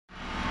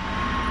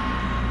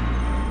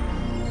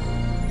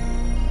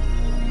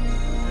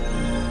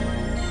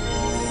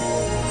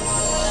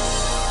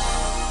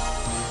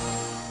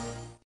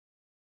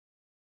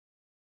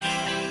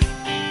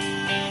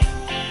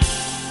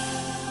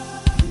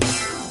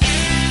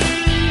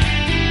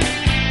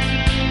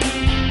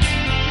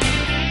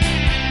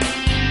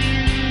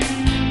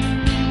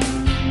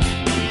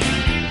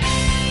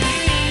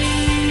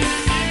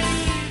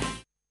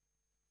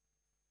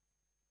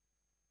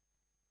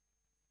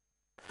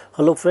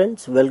Hello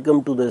friends,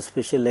 welcome to the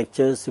special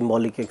lecture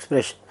Symbolic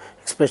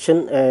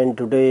Expression, and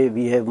today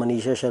we have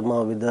Manisha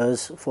Sharma with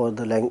us for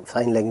the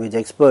sign language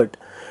expert,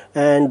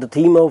 and the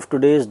theme of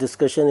today's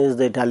discussion is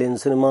the Italian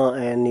cinema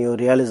and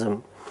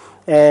neorealism.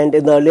 And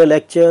in the earlier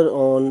lecture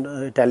on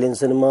Italian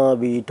cinema,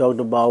 we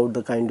talked about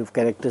the kind of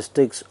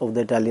characteristics of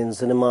the Italian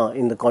cinema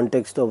in the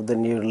context of the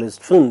neorealist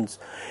films,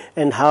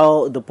 and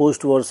how the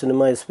post-war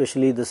cinema,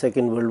 especially the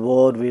Second World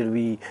War, where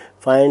we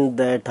find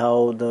that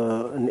how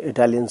the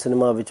Italian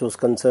cinema, which was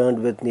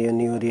concerned with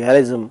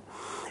neorealism,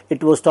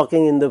 it was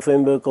talking in the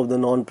framework of the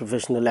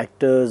non-professional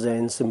actors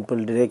and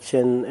simple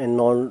direction and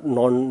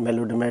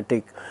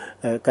non-melodramatic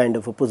kind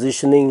of a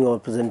positioning or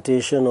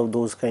presentation of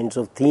those kinds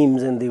of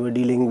themes, and they were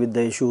dealing with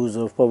the issues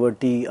of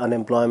poverty,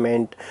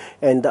 unemployment,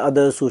 and the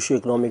other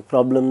socio-economic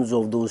problems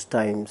of those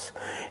times.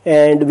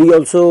 And we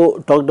also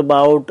talked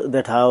about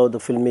that how the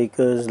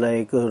filmmakers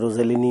like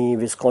Rossellini,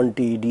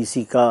 Visconti, De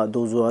Sica,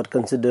 those who are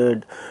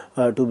considered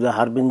to be the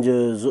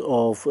harbingers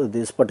of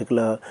this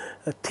particular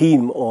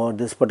theme or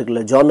this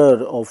particular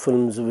genre of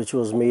films which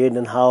was made,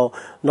 and how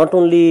not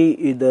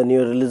only the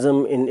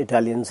neorealism in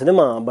Italian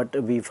cinema,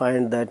 but we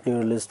find that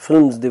neorealist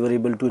films, they were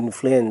able to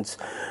influence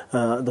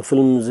the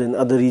films in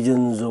other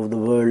regions of the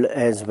world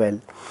as well.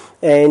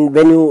 And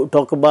when you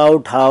talk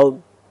about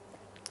how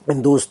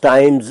in those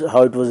times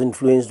how it was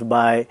influenced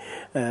by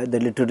the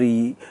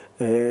literary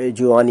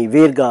Giovanni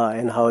Verga,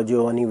 and how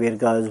Giovanni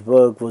Verga's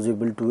work was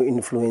able to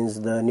influence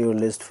the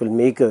neorealist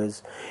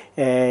filmmakers,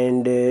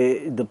 and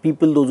the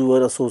people those who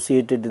were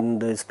associated in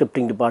the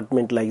scripting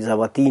department like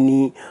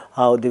Zavattini,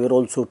 how they were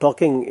also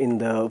talking in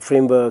the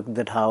framework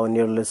that how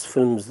neorealist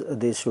films,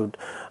 they should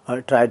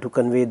try to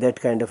convey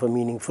that kind of a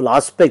meaningful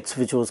aspects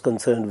which was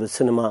concerned with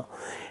cinema.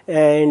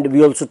 And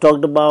we also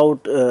talked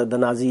about the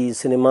Nazi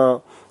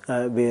cinema,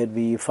 where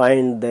we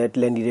find that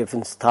Leni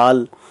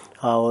Riefenstahl,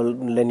 how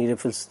Leni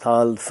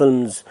Riefenstahl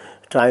films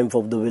Triumph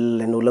of the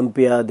Will and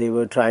Olympia, they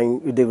were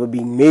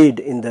being made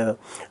in the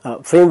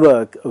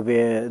framework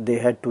where they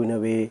had to in a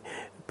way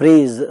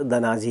praise the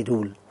Nazi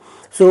rule.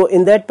 So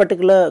in that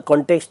particular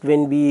context,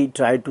 when we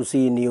try to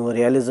see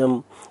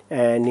neorealism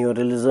and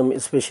neorealism,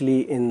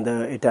 especially in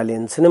the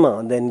Italian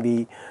cinema, then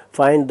we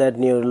find that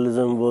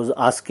neorealism was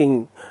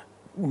asking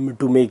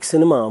to make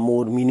cinema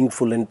more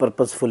meaningful and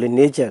purposeful in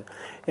nature,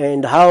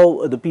 and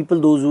how the people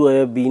those who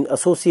have been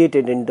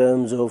associated in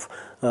terms of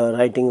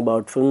writing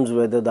about films,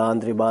 whether the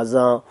Andre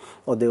Bazin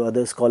or the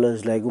other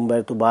scholars like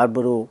Umberto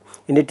Barbaro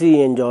in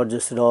Italy and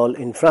Georges Sirol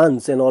in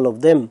France, and all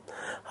of them,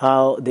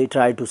 how they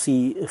try to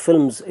see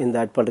films in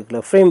that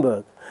particular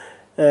framework.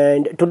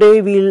 And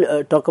today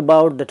we'll talk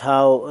about that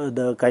how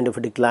the kind of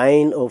a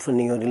decline of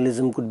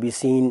neorealism could be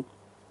seen.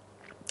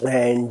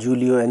 And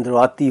Giulio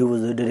Andreotti, who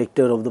was the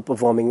director of the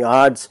performing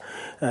arts,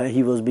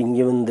 he was being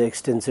given the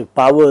extensive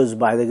powers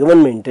by the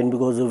government, and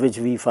because of which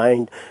we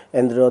find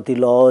Andreotti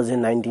laws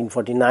in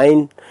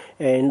 1949,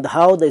 and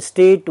how the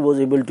state was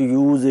able to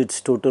use its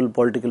total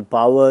political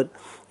power,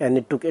 and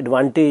it took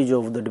advantage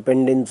of the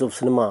dependence of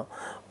cinema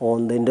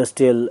on the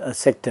industrial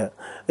sector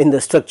in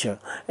the structure.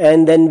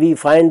 And then we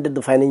find that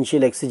the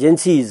financial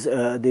exigencies,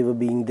 they were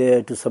being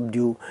there to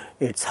subdue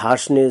its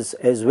harshness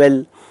as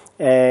well,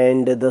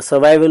 and the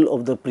survival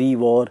of the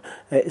pre-war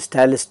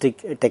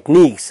stylistic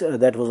techniques,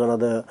 that was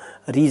another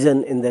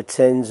reason in that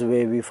sense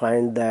where we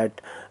find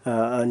that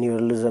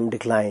neorealism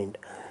declined.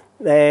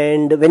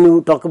 And when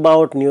you talk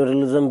about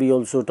neorealism, we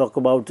also talk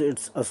about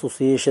its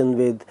association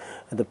with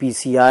the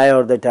PCI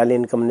or the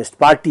Italian Communist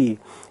Party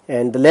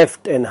and the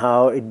left, and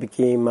how it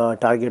became a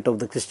target of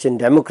the Christian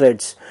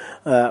Democrats,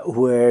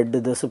 who had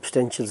the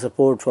substantial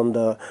support from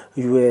the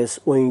US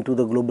owing to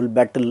the global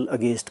battle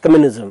against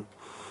communism.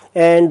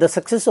 And the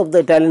success of the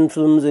Italian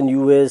films in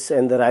US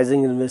and the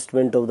rising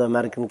investment of the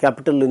American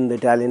capital in the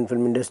Italian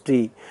film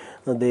industry,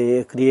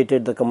 they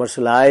created the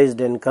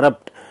commercialized and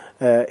corrupt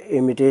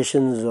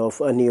imitations of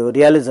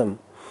neorealism.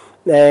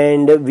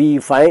 And we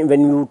find, when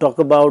you talk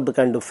about the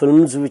kind of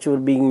films which were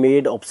being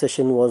made,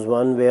 Obsession was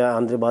one where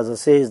Andre Bazin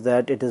says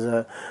that it is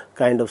a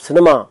kind of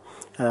cinema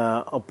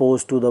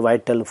opposed to the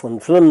white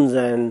telephone films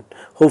and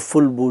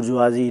hopeful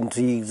bourgeoisie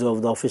intrigues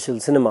of the official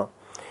cinema.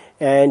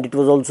 And it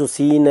was also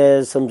seen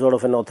as some sort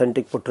of an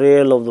authentic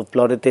portrayal of the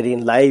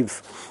proletarian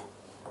life,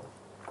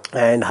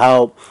 and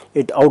how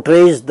it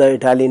outraged the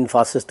Italian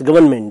fascist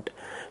government.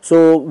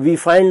 So we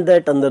find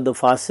that under the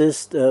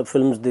fascist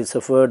films, they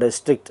suffered a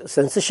strict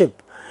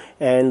censorship,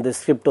 and the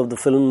script of the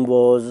film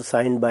was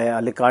signed by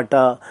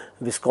Alicata,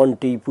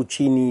 Visconti,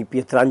 Puccini,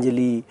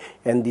 Pietrangeli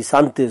and De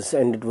Santis,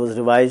 and it was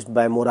revised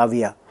by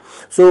Moravia.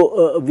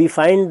 So we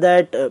find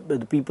that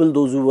the people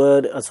those who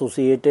were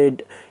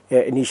associated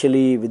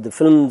initially with the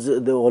films,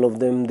 all of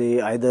them,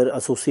 they either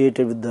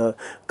associated with the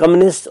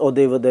communists or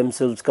they were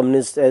themselves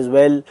communists as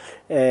well,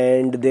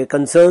 and their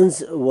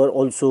concerns were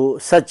also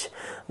such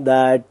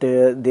that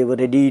they were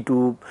ready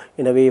to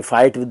in a way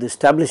fight with the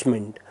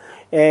establishment.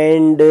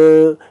 And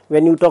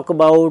when you talk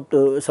about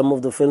some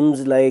of the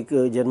films like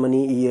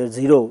Germany Year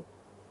Zero,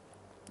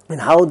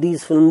 and how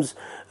these films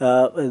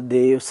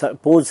they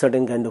pose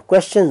certain kind of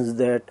questions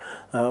that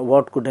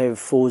what could have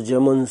forced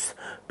Germans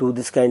to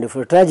this kind of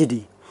a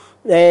tragedy.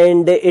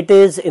 And it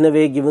is in a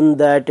way given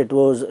that it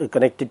was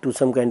connected to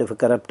some kind of a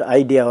corrupt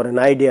idea or an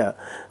idea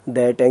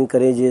that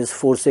encourages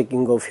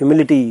forsaking of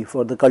humility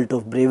for the cult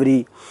of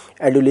bravery,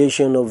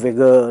 adulation of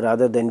vigor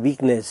rather than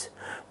weakness,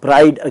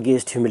 pride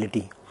against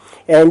humility.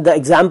 And the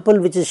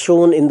example which is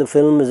shown in the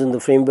film is in the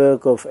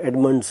framework of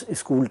Edmund's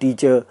school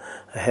teacher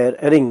Herr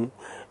Ehring.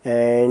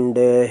 And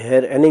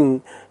Herr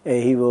Ehring,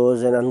 he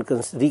was an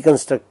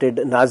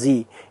reconstructed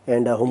Nazi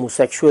and a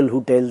homosexual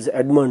who tells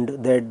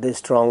Edmund that the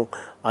strong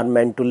are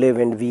meant to live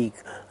and weak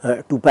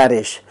to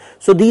perish.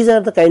 So these are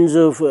the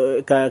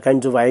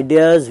kinds of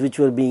ideas which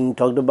were being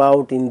talked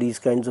about in these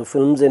kinds of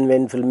films, and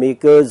when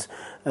filmmakers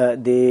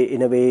they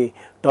in a way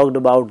talked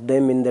about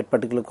them in that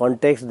particular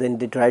context, then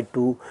they tried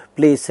to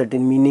place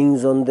certain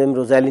meanings on them.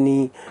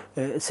 Rossellini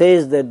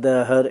says that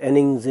the Herr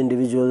Ehring's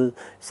individual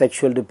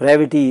sexual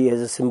depravity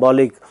as a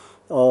symbolic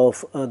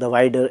of the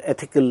wider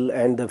ethical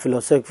and the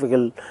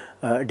philosophical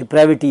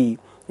depravity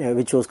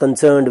which was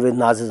concerned with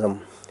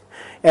Nazism.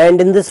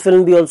 And in this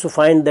film we also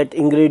find that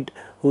Ingrid,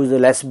 who is a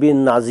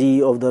lesbian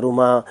Nazi of the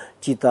Roma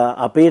Città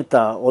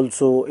Aperta,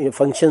 also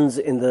functions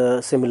in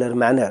the similar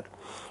manner.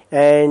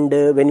 And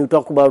when you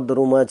talk about the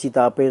Roma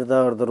Città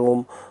Aperta or the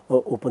Rome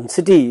Open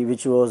City,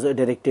 which was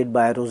directed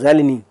by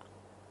Rossellini,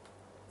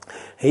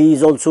 he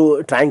is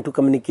also trying to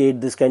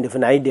communicate this kind of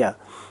an idea.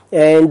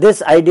 And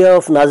this idea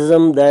of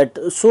Nazism that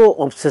so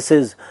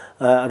obsesses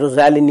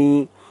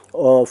Rossellini,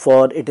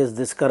 for it is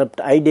this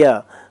corrupt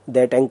idea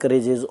that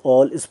encourages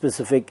all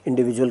specific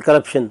individual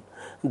corruption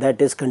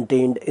that is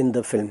contained in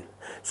the film.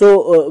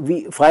 So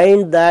we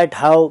find that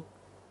how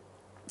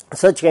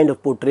such kind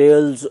of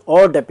portrayals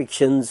or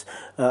depictions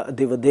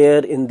they were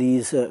there in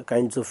these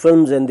kinds of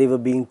films, and they were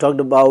being talked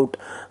about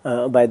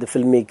by the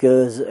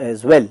filmmakers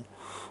as well.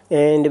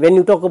 And when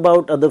you talk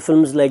about other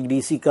films like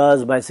D.C.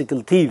 Carr's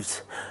Bicycle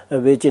Thieves,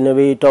 which in a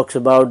way talks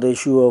about the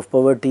issue of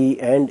poverty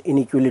and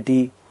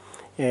inequality,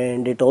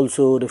 and it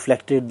also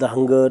reflected the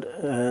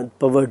hunger,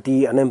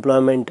 poverty,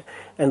 unemployment,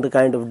 and the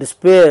kind of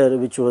despair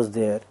which was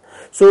there.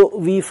 So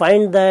we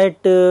find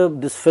that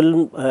this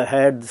film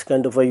had this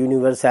kind of a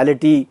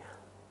universality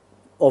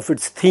of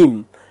its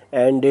theme,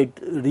 and it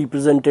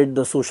represented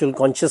the social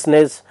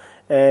consciousness,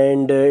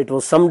 and it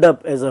was summed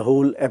up as a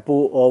whole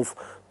echo of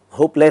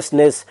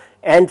hopelessness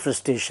and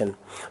frustration.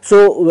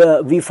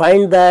 So we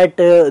find that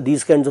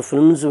these kinds of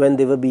films, when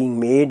they were being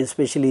made,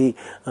 especially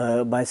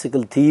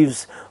Bicycle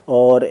Thieves,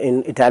 or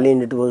in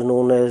Italian it was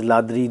known as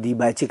Ladri di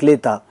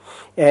Bicicletta,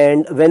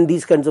 and when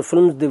these kinds of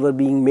films they were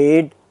being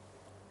made,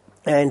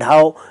 and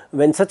how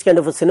when such kind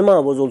of a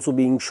cinema was also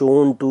being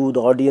shown to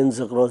the audience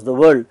across the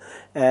world,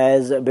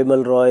 as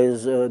Bimal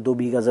Roy's Do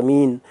Bigha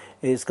Zameen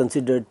is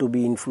considered to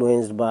be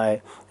influenced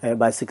by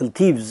Bicycle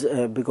Thieves,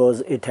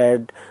 because it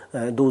had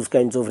those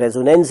kinds of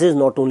resonances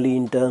not only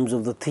in terms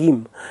of the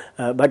theme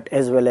but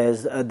as well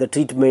as the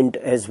treatment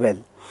as well.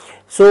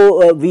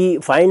 So we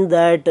find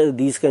that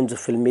these kinds of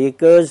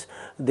filmmakers,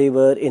 they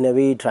were in a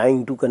way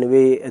trying to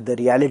convey the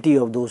reality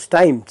of those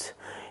times.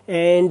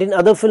 And in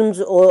other films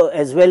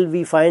as well,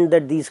 we find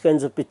that these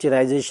kinds of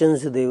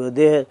picturizations, they were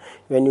there.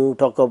 When you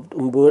talk of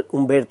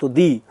Umberto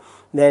D,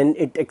 then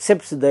it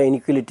accepts the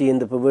inequality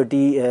and the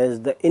poverty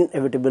as the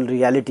inevitable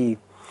reality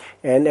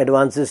and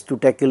advances to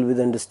tackle with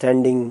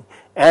understanding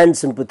and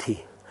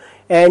sympathy.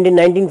 And in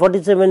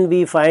 1947,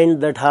 we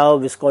find that how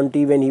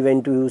Visconti, when he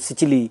went to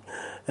Sicily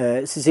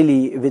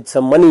with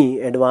some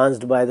money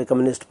advanced by the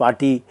Communist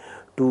Party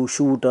to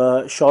shoot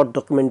a short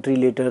documentary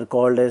later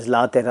called as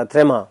La Terra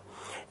Trema,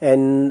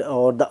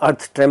 or The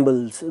Earth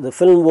Trembles. The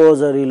film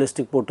was a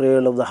realistic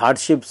portrayal of the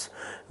hardships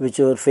which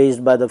were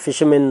faced by the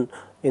fishermen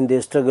in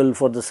their struggle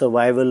for the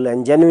survival,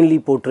 and genuinely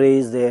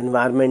portrays the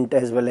environment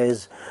as well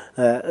as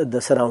the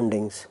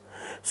surroundings.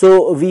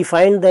 So we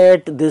find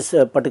that this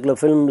particular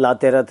film, La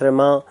Terra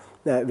Trema,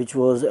 which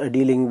was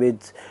dealing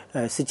with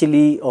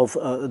Sicily of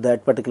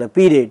that particular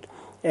period,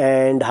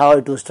 and how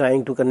it was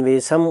trying to convey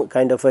some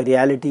kind of a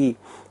reality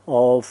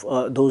of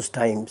those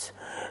times.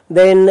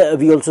 Then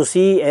we also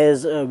see,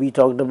 as we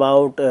talked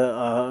about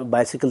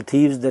Bicycle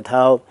Thieves, that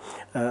how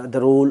the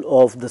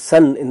role of the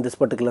son in this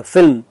particular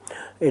film,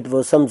 it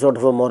was some sort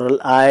of a moral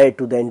eye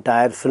to the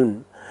entire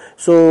film.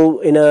 So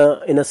in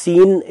a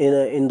scene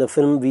in the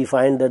film, we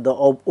find that the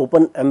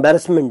open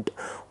embarrassment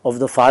of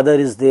the father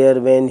is there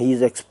when he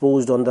is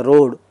exposed on the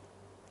road,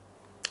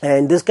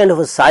 and this kind of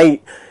a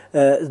sight,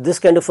 this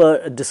kind of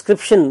a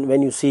description,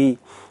 when you see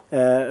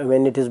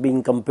when it is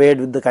being compared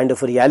with the kind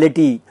of a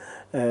reality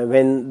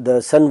when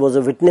the son was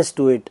a witness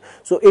to it,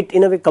 so it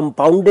in a way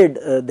compounded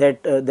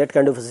that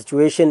kind of a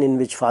situation in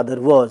which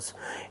father was.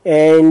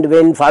 And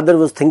when father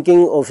was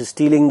thinking of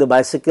stealing the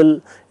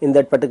bicycle in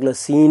that particular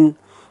scene,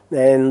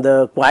 and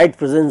the quiet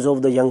presence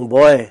of the young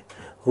boy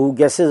who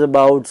guesses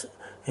about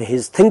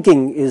his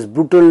thinking is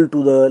brutal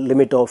to the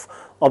limit of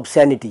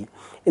obscenity,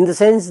 in the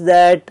sense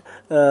that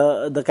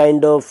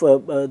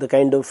the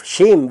kind of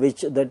shame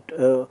which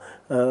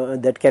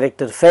that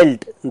character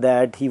felt,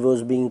 that he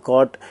was being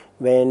caught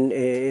when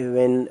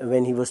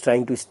he was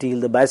trying to steal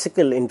the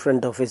bicycle in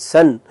front of his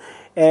son,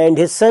 and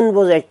his son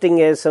was acting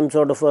as some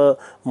sort of a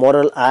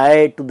moral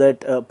eye to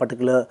that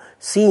particular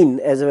scene,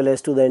 as well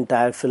as to the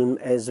entire film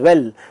as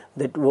well,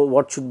 that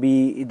what should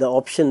be the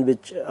option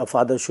which a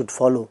father should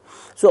follow.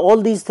 So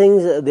all these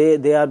things,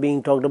 they are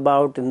being talked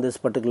about in this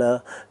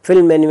particular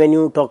film. And when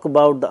you talk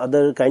about the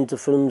other kinds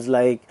of films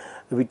like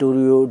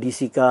Vittorio De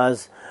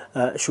Sica's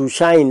Shoe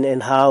Shine,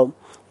 and how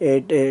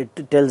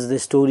it tells the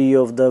story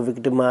of the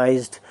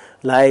victimized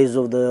lives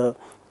of the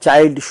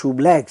child shoe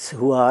blacks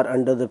who are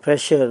under the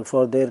pressure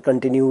for their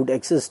continued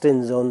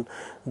existence on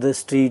the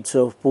streets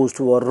of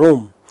post-war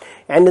Rome.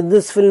 And in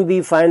this film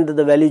we find that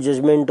the value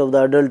judgment of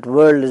the adult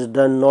world is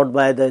done not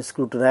by the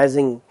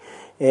scrutinizing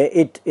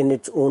it in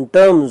its own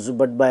terms,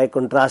 but by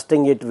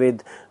contrasting it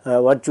with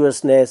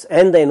virtuousness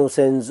and the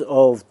innocence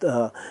of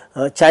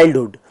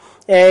childhood.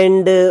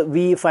 And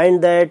we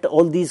find that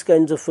all these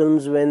kinds of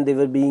films, when they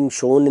were being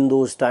shown in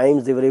those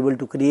times, they were able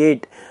to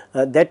create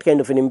that kind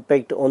of an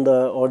impact on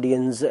the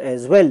audience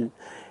as well.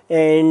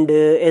 And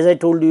as I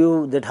told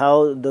you, that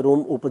how the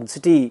Rome Open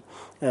City,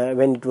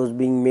 when it was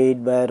being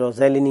made by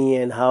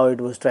Rossellini, and how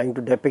it was trying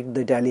to depict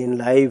the Italian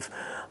life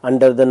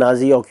under the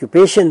Nazi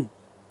occupation,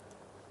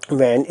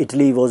 when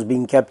Italy was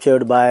being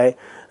captured by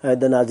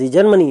the Nazi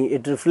Germany,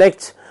 it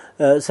reflects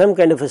some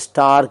kind of a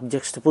stark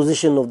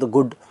juxtaposition of the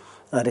good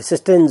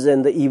resistance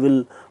and the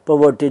evil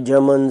perverted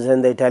Germans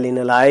and the Italian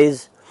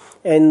allies.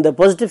 And the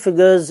positive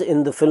figures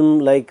in the film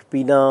like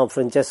Pina,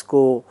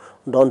 Francesco,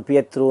 Don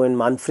Pietro and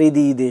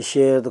Manfredi, they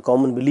share the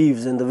common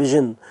beliefs and the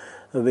vision,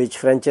 which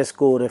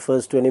Francesco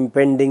refers to an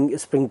impending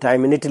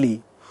springtime in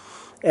Italy.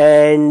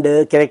 And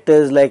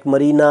characters like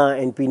Marina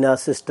and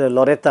Pina's sister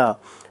Loretta,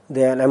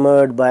 they are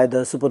enamored by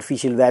the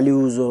superficial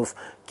values of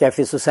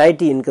cafe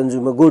society and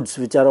consumer goods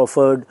which are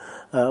offered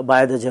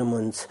by the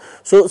Germans.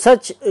 So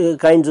such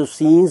kinds of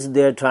scenes,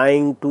 they are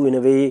trying to in a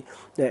way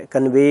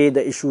convey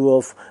the issue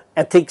of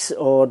ethics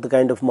or the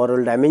kind of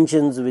moral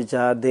dimensions which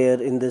are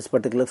there in this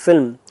particular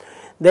film.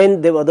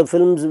 Then there were other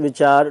films which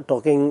are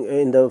talking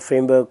in the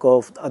framework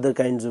of other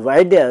kinds of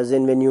ideas,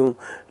 and when you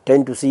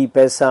tend to see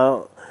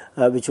Pesa,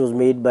 which was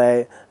made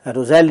by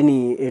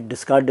Rossellini, it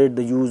discarded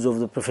the use of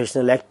the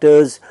professional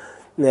actors,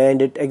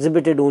 and it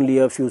exhibited only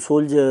a few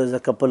soldiers, a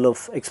couple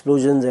of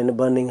explosions and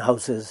burning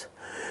houses.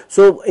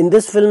 So in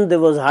this film there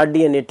was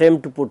hardly an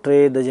attempt to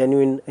portray the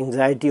genuine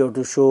anxiety or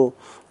to show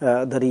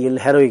the real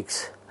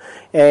heroics.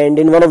 And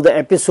in one of the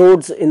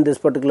episodes in this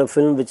particular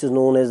film, which is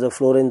known as the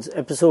Florence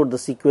episode, the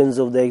sequence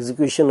of the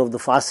execution of the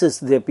fascists,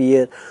 they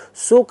appear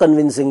so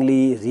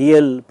convincingly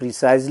real,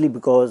 precisely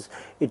because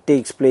it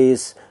takes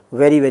place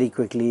very, very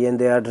quickly, and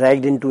they are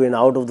dragged into and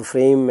out of the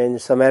frame,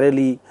 and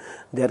summarily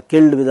they are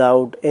killed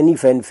without any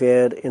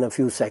fanfare in a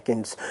few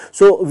seconds.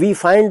 So we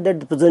find that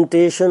the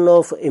presentation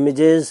of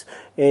images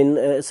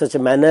in such a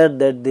manner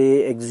that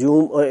they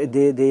exhume, or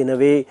they in a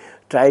way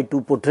try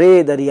to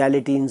portray the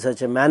reality in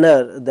such a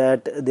manner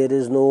that there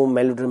is no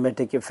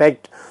melodramatic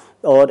effect,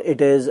 or it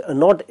is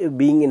not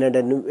being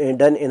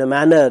done in a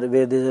manner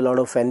where there is a lot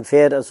of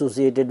fanfare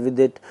associated with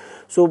it.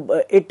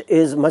 So it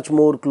is much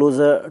more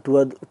closer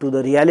to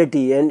the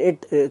reality, and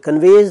it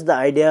conveys the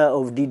idea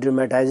of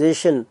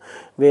de-dramatization,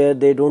 where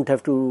they don't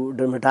have to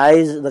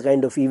dramatize the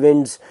kind of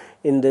events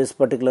in this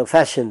particular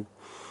fashion.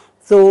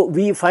 So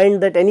we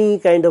find that any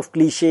kind of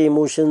cliche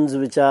emotions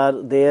which are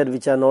there,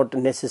 which are not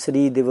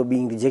necessary, they were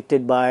being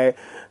rejected by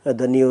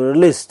the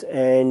neorealist,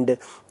 and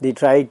they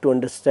tried to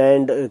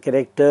understand a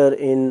character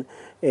in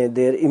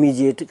their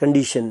immediate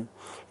condition,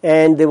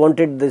 and they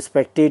wanted the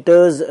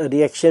spectator's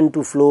reaction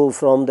to flow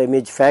from the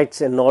image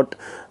facts and not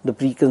the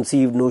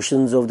preconceived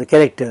notions of the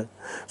character.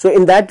 So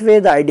in that way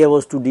the idea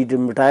was to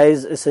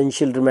de-dramatize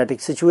essential dramatic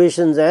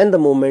situations and the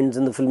moments,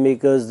 and the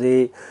filmmakers,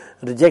 they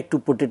reject to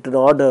put it in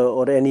order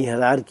or any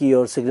hierarchy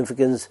or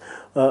significance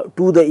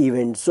to the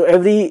event. So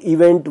every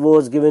event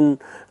was given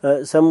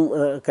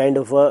some kind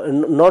of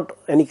not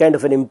any kind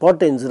of an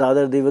importance,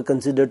 rather they were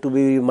considered to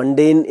be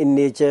mundane in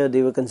nature,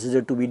 they were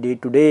considered to be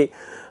day-to-day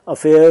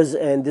affairs,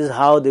 and this is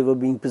how they were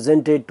being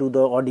presented to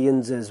the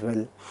audience as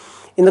well.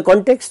 In the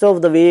context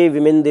of the way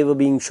women they were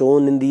being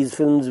shown in these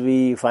films,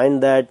 we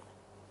find that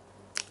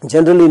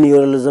generally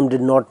neorealism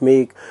did not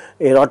make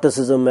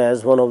eroticism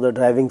as one of the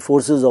driving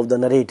forces of the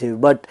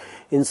narrative, but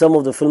in some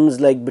of the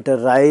films like Bitter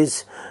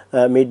Rise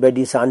made by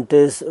De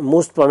Santis,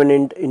 most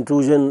prominent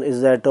intrusion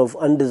is that of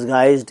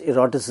undisguised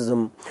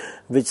eroticism,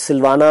 which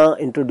Silvana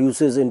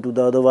introduces into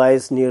the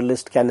otherwise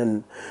neorealist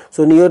canon.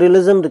 So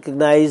neorealism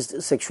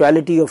recognized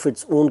sexuality of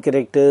its own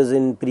characters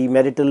in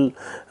premarital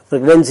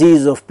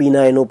pregnancies of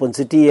Pina in Open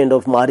City and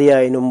of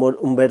Maria in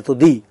Umberto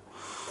D.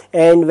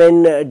 And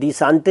when De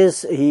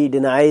Santis, he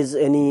denies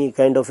any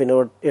kind of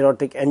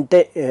erotic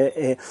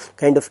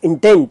kind of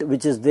intent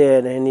which is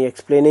there, and he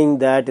explaining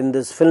that in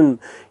this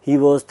film he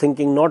was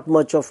thinking not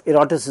much of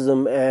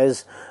eroticism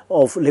as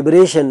of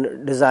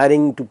liberation,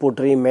 desiring to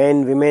portray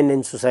men, women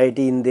and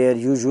society in their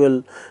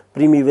usual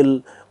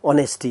primeval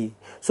honesty.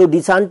 So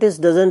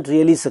DeSantis doesn't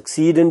really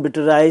succeed in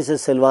Bitter Eyes,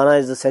 as Silvana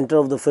is the center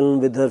of the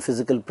film with her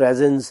physical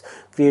presence,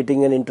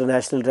 creating an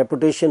international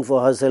reputation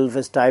for herself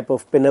as type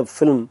of pin-up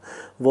film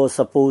was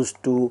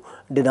supposed to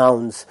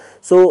denounce.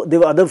 So there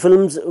were other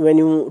films when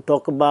you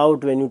talk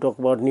about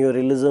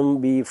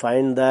neorealism, we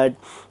find that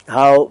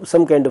how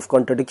some kind of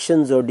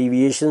contradictions or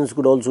deviations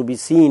could also be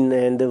seen,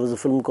 and there was a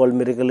film called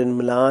Miracle in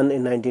Milan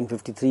in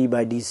 1953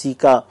 by De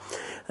Sica,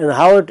 and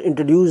how it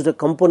introduced a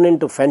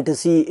component of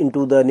fantasy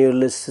into the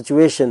neorealist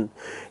situation.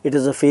 It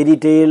is a fairy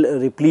tale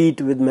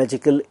replete with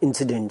magical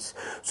incidents.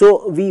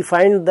 So we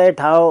find that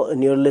how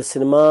neorealist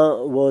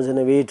cinema was in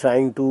a way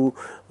trying to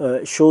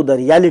show the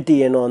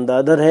reality, and on the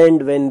other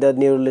hand, when the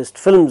neorealist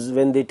films,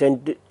 when they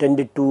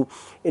tended to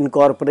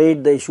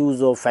incorporate the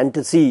issues of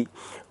fantasy,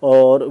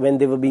 or when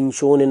they were being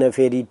shown in a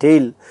fairy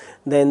tale,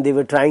 then they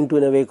were trying to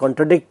in a way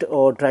contradict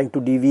or trying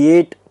to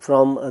deviate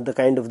from the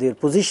kind of their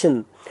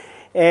position.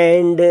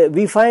 And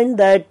we find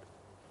that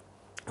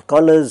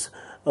scholars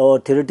or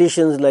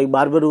theoreticians like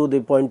Barbaro, they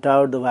point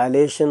out the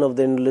violation of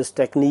the neorealist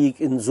technique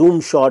in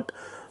zoom shot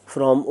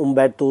from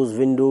Umberto's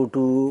window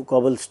to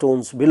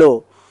cobblestones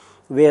below,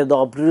 where the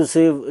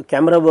obtrusive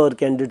camera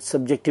work and its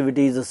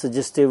subjectivity is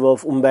suggestive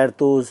of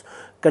Umberto's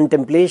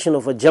contemplation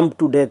of a jump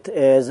to death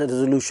as a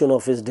resolution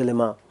of his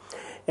dilemma.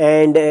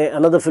 And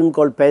another film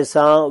called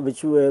Paisa,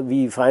 which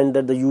we find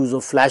that the use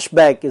of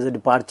flashback is a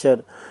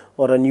departure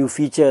or a new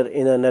feature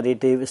in a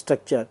narrative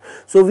structure.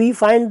 So we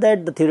find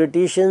that the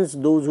theoreticians,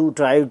 those who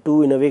try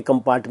to in a way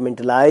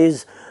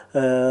compartmentalize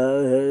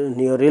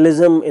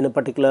neorealism in a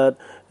particular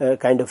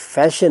kind of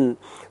fashion,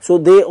 so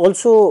they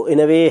also in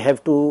a way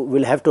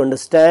will have to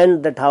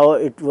understand that how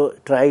it will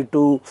try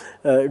to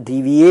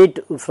deviate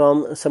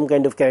from some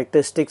kind of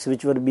characteristics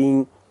which were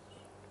being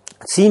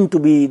seen to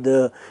be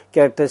the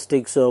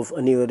characteristics of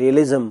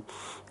neorealism.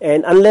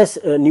 And unless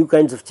new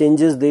kinds of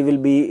changes they will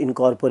be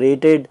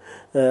incorporated,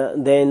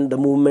 then the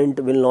movement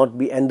will not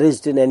be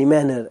enriched in any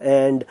manner.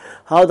 And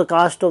how the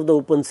cast of the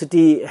Open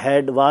City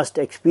had vast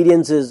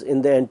experiences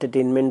in the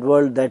entertainment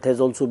world, that has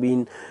also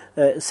been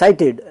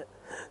cited.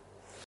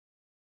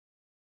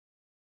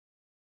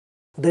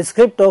 The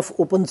script of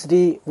Open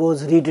City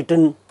was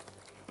rewritten,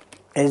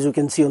 as you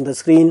can see on the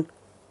screen,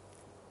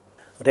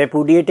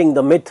 repudiating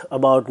the myth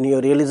about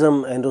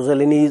neorealism and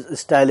Rossellini's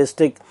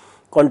stylistic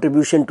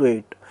contribution to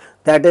it,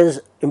 that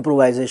is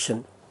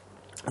improvisation.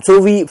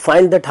 So we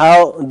find that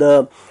how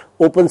the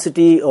Open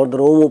City or the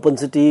Rome Open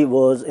City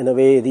was in a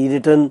way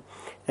rewritten,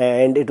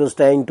 and it was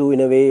trying to in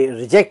a way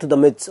reject the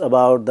myths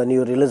about the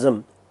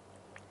neorealism.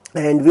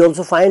 And we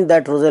also find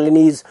that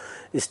Rossellini's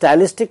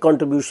stylistic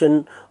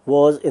contribution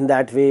was in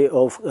that way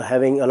of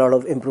having a lot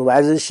of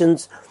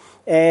improvisations.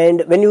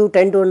 And when you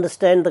tend to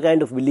understand the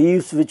kind of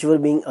beliefs which were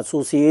being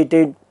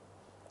associated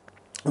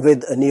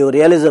with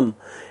neorealism,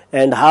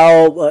 and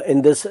how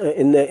in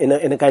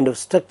a kind of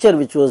structure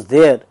which was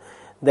there,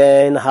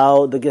 then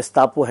how the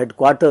Gestapo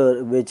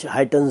headquarters, which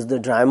heightens the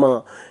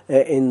drama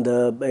in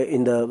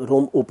the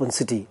Rome Open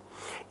City.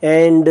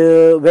 And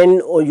when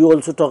you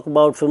also talk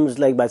about films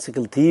like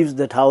Bicycle Thieves,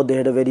 that how they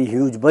had a very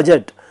huge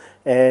budget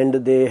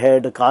and they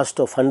had a cast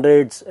of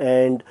hundreds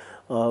and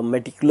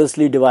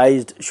meticulously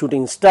devised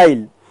shooting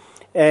style.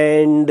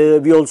 And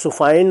we also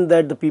find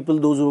that the people,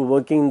 those who were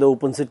working in the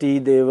Open City,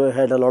 they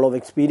had a lot of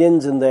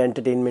experience in the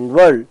entertainment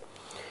world.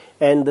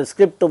 And the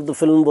script of the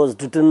film was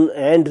written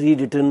and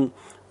rewritten,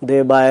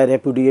 thereby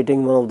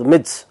repudiating one of the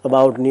myths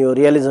about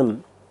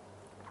neorealism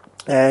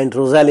and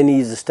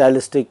Rossellini's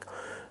stylistic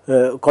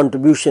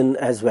contribution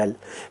as well.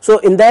 So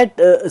in that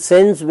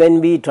sense, when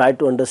we try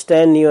to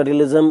understand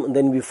neorealism,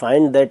 then we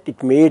find that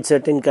it made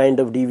certain kind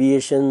of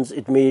deviations,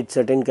 it made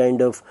certain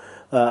kind of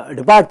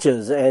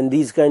departures, and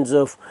these kinds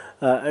of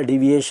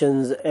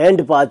deviations and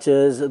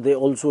departures, they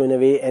also in a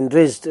way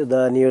enriched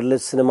the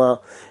neorealist cinema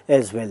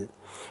as well.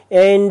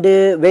 And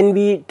when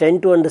we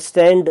tend to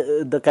understand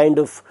the kind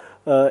of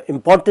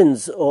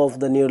importance of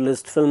the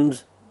neorealist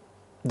films,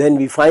 then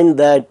we find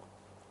that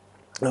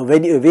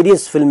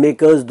various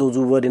filmmakers, those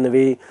who were in a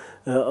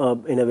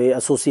way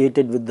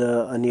associated with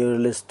the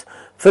neorealist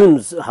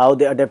films, how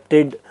they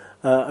adapted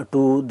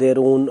to their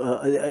own,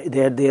 they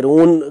had their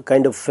own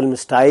kind of film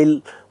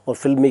style or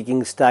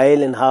filmmaking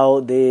style, and how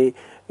they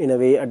in a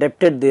way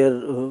adapted their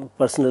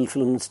personal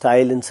film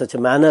style in such a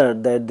manner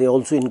that they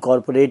also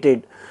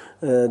incorporated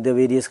the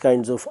various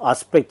kinds of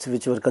aspects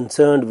which were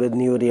concerned with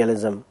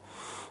neorealism.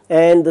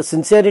 And the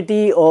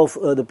sincerity of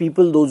the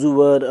people, those who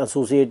were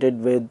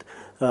associated with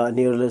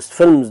neorealist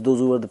films, those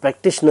who were the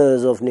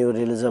practitioners of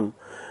neorealism,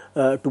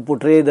 to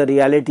portray the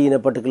reality in a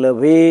particular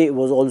way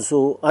was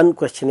also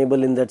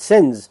unquestionable in that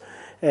sense.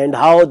 And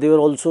how they were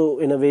also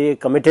in a way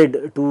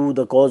committed to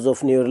the cause of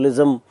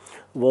neorealism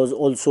was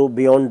also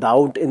beyond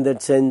doubt in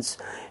that sense.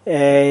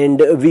 And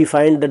we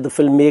find that the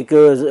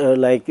filmmakers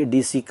like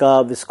De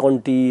Sica,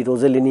 Visconti,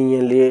 Rossellini,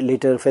 and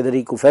later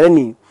Federico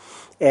Fellini,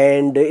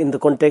 and in the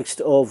context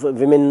of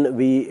women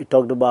we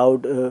talked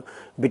about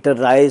Bitter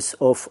Rise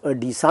of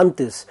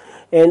DeSantis,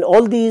 and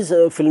all these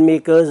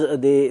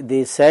filmmakers,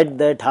 they said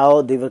that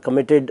how they were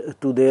committed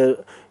to their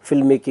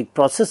filmmaking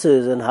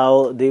processes and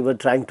how they were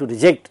trying to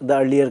reject the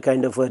earlier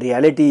kind of a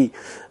reality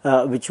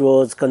which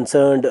was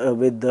concerned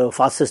with the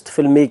fascist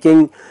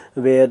filmmaking,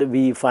 where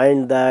we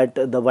find that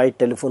the white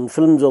telephone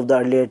films of the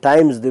earlier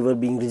times, they were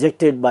being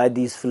rejected by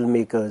these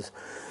filmmakers,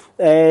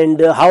 and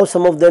how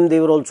some of them,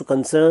 they were also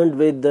concerned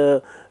with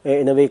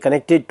in a way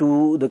connected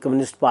to the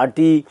Communist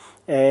Party,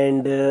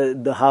 and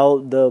how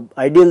the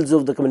ideals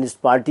of the Communist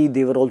Party,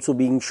 they were also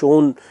being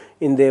shown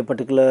in their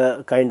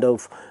particular kind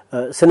of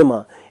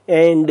cinema.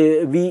 And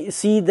we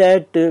see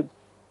that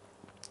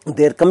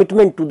their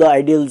commitment to the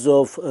ideals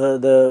of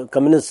the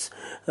communists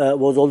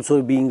was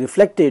also being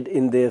reflected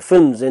in their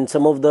films, and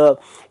some of the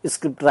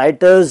script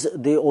writers,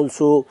 they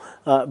also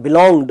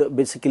belonged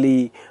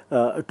basically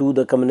to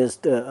the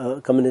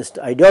communist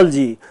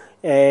ideology,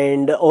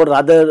 and or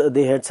rather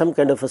they had some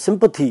kind of a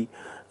sympathy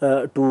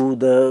to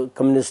the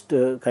communist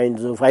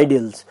kinds of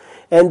ideals,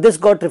 and this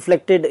got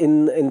reflected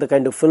in the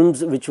kind of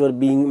films which were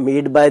being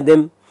made by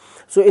them.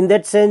 So in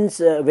that sense,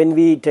 when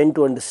we tend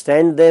to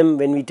understand them,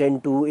 when we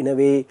tend to in a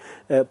way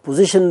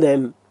position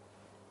them,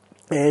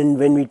 and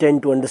when we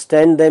tend to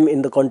understand them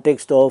in the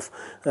context of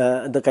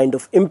the kind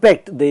of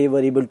impact they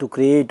were able to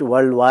create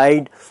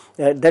worldwide,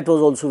 that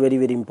was also very,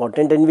 very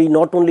important. And we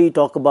not only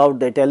talk about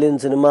the Italian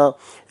cinema,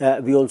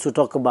 we also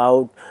talk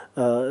about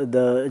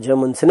the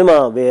German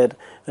cinema, where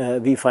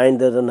we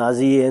find that the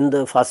Nazi and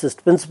the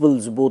fascist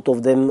principles, both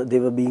of them, they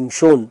were being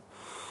shown.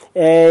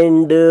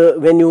 And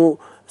when you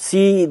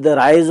see the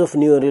rise of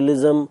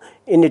neorealism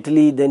in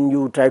Italy, then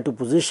you try to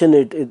position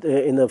it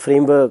in a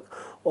framework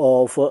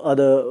of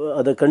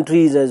other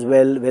countries as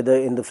well, whether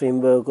in the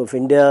framework of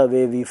India,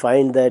 where we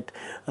find that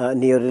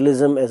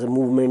neorealism as a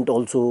movement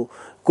also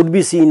could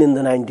be seen in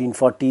the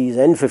 1940s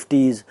and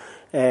 50s,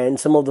 and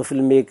some of the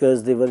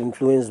filmmakers, they were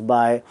influenced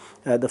by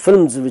the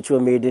films which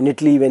were made in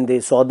Italy when they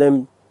saw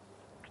them.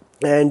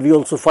 And we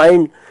also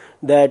find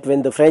that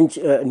when the French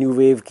New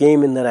Wave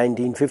came in the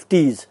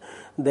 1950s,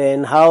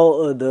 then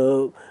how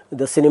the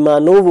cinema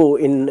novo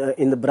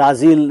in the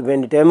Brazil,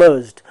 when it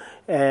emerged,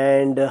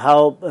 and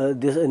how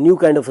this new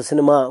kind of a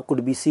cinema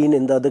could be seen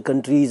in the other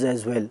countries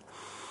as well.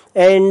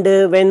 And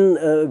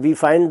when we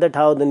find that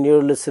how the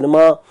neorealist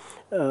cinema,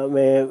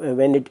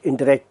 when it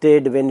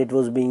interacted, when it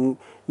was being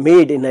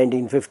made in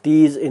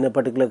 1950s in a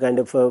particular kind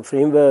of a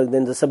framework,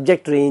 then the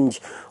subject range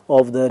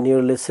of the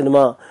neorealist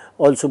cinema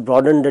also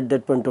broadened at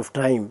that point of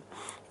time.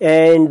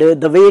 And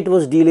the way it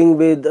was dealing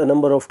with a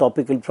number of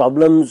topical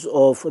problems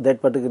of that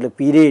particular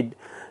period,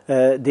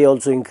 they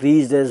also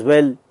increased as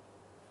well.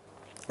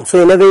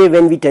 So in a way,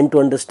 when we tend to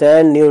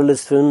understand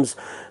neorealist films,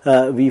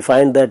 we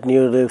find that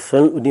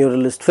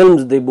neorealist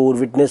films, they bore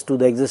witness to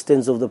the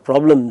existence of the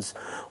problems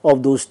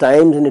of those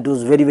times, and it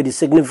was very, very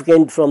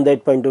significant from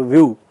that point of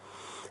view.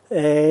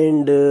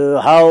 And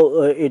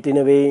how it in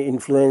a way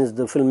influenced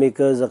the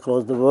filmmakers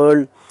across the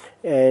world,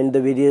 and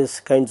the various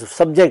kinds of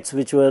subjects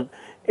which were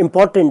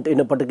important in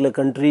a particular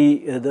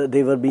country,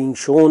 they were being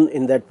shown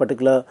in that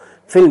particular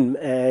film,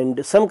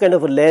 and some kind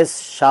of a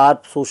less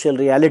sharp social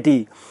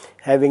reality,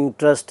 having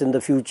trust in the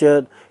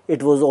future,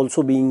 it was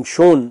also being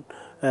shown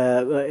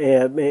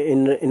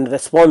in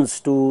response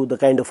to the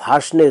kind of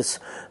harshness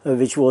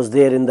which was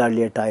there in the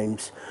earlier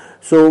times.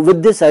 So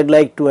with this, I'd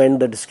like to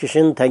end the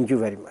discussion. Thank you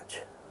very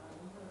much.